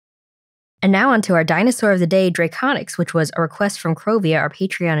And now onto our dinosaur of the day, Draconyx, which was a request from Crow via our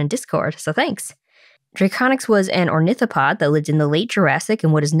Patreon and Discord, so thanks. Draconyx was an ornithopod that lived in the Late Jurassic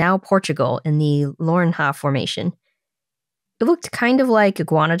in what is now Portugal in the Lourinhã Formation. It looked kind of like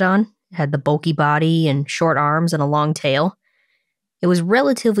Iguanodon. It had the bulky body and short arms and a long tail. It was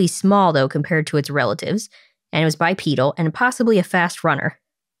relatively small, though, compared to its relatives, and it was bipedal and possibly a fast runner.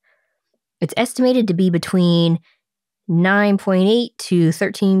 It's estimated to be between 9.8 to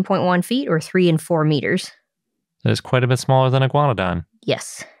 13.1 feet, or 3 and 4 meters. That is quite a bit smaller than Iguanodon.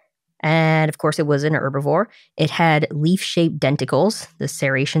 Yes. And, of course, it was an herbivore. It had leaf-shaped denticles, the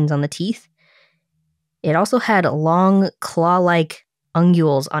serrations on the teeth. It also had long, claw-like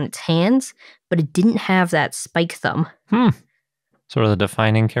unguals on its hands, but it didn't have that spike thumb. Sort of the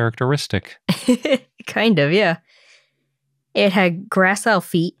defining characteristic. Kind of, yeah. It had gracile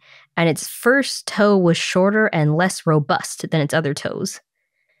feet, and its first toe was shorter and less robust than its other toes.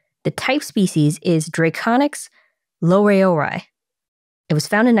 The type species is Draconyx loureiroi. It was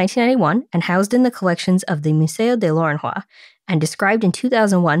found in 1991 and housed in the collections of the Museu da Lourinhã and described in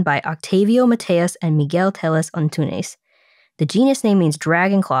 2001 by Octávio, Mateus, and Miguel Antunes. The genus name means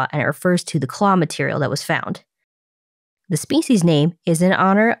dragon claw, and it refers to the claw material that was found. The species name is in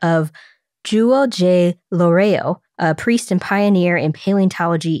honor of João de Loureiro, a priest and pioneer in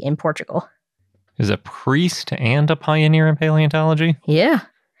paleontology in Portugal. Is a priest and a pioneer in paleontology? Yeah.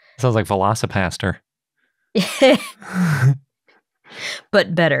 Sounds like Velocipaster.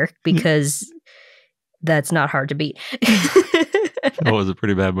 But better, because that's not hard to beat. That was a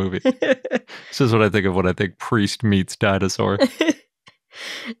pretty bad movie. This is what I think of when I think priest meets dinosaur.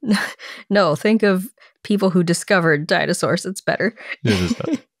 No, think of people who discovered dinosaurs. It's better. It is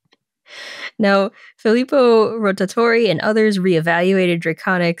better. Now, Filippo Rotatori and others reevaluated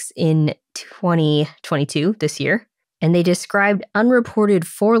Draconyx in 2022, this year, and they described unreported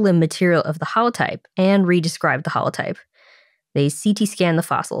forelimb material of the holotype and redescribed the holotype. They CT scanned the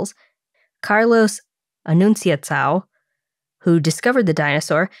fossils. Carlos Anunciação, who discovered the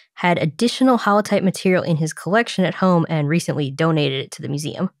dinosaur, had additional holotype material in his collection at home and recently donated it to the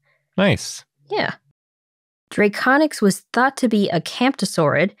museum. Nice. Yeah. Draconyx was thought to be a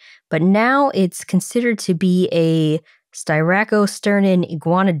camptosaurid, but now it's considered to be a Styracosternan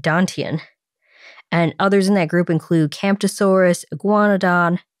iguanodontian. And others in that group include Camptosaurus,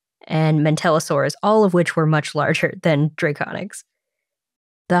 Iguanodon, and Mantellosaurus, all of which were much larger than Draconyx.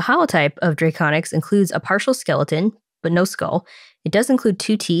 The holotype of Draconyx includes a partial skeleton, but no skull. It does include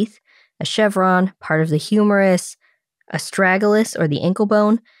 2 teeth, a chevron, part of the humerus, astragalus, or the ankle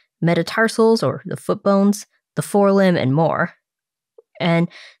bone, metatarsals, or the foot bones, the forelimb, and more. And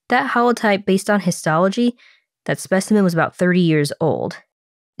that holotype, based on histology, that specimen was about 30 years old.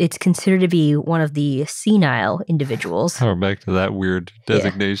 It's considered to be one of the senile individuals. Oh, we're back to that weird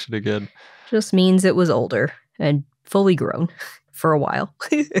designation again. Just means it was older and fully grown for a while.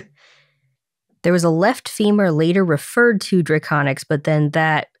 There was a left femur later referred to Draconyx, but then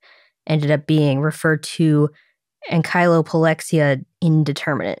that ended up being referred to ankylopalexia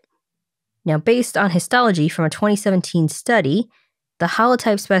indeterminate. Now, based on histology from a 2017 study, the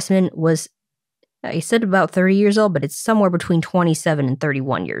holotype specimen was, I said about 30 years old, but it's somewhere between 27 and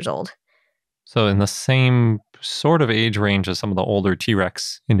 31 years old. So in the same sort of age range as some of the older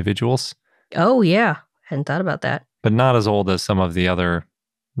T-Rex individuals. Oh, yeah. Hadn't thought about that. But not as old as some of the other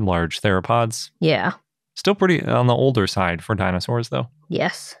large theropods. Yeah. Still pretty on the older side for dinosaurs, though.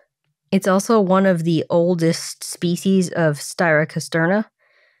 Yes. It's also one of the oldest species of Styracosternan,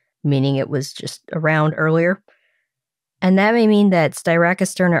 meaning it was just around earlier. And that may mean that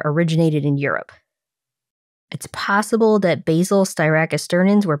Styracosternan originated in Europe. It's possible that basal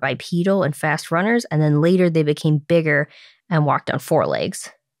Styracosternans were bipedal and fast runners, and then later they became bigger and walked on 4 legs.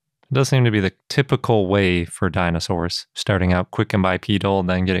 It does seem to be the typical way for dinosaurs, starting out quick and bipedal, and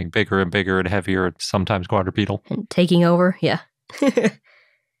then getting bigger and bigger and heavier, sometimes quadrupedal. And taking over, yeah.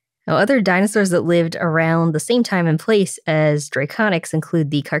 Now, other dinosaurs that lived around the same time and place as Draconyx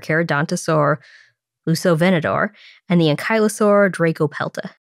include the Carcharodontosaur Lusovenador and the Ankylosaur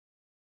Dracopelta.